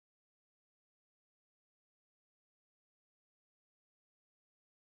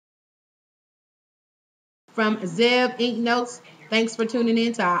from Zeb Ink Notes. Thanks for tuning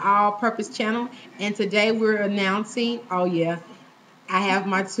in to our all-purpose channel. And today we're announcing, oh yeah, I have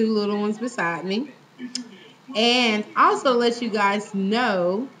my two little ones beside me. And also to let you guys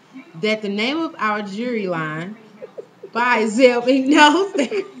know that the name of our jewelry line by Zeb Ink Notes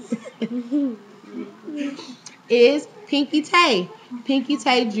is Pinky Tay. Pinky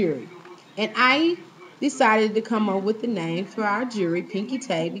Tay Jewelry. And I decided to come up with the name for our jewelry, Pinky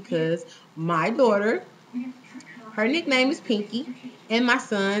Tay, because my daughter, her nickname is Pinky, and my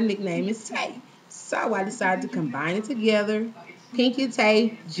son nickname is Tay. So I decided to combine it together, Pinky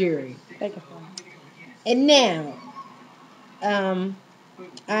Tay Jewelry. And now, um,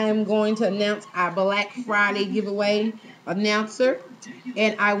 I am going to announce our Black Friday giveaway announcer.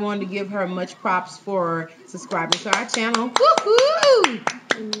 And I want to give her much props for subscribing to our channel. Woohoo!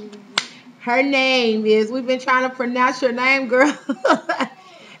 Her name is, we've been trying to pronounce your name, girl.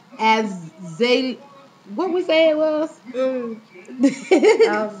 Azalea. What we say it was?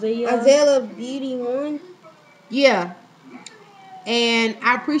 Azalea Beauty One. Yeah. And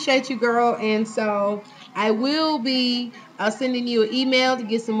I appreciate you, girl. And so I will be sending you an email to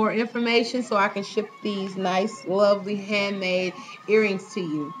get some more information so I can ship these nice, lovely handmade earrings to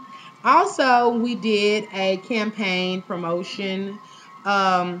you. Also, we did a campaign promotion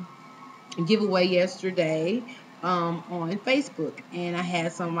giveaway yesterday on Facebook, and I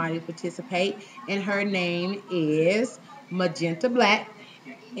had somebody participate, and her name is Magenta Black.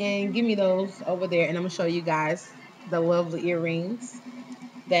 And give me those over there, and I'm gonna show you guys the lovely earrings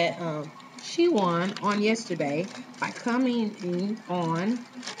that she won on yesterday by coming in on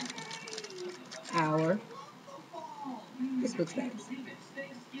our Facebook status.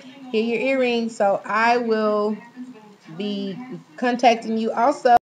 Here are your earrings. So I will be contacting you also.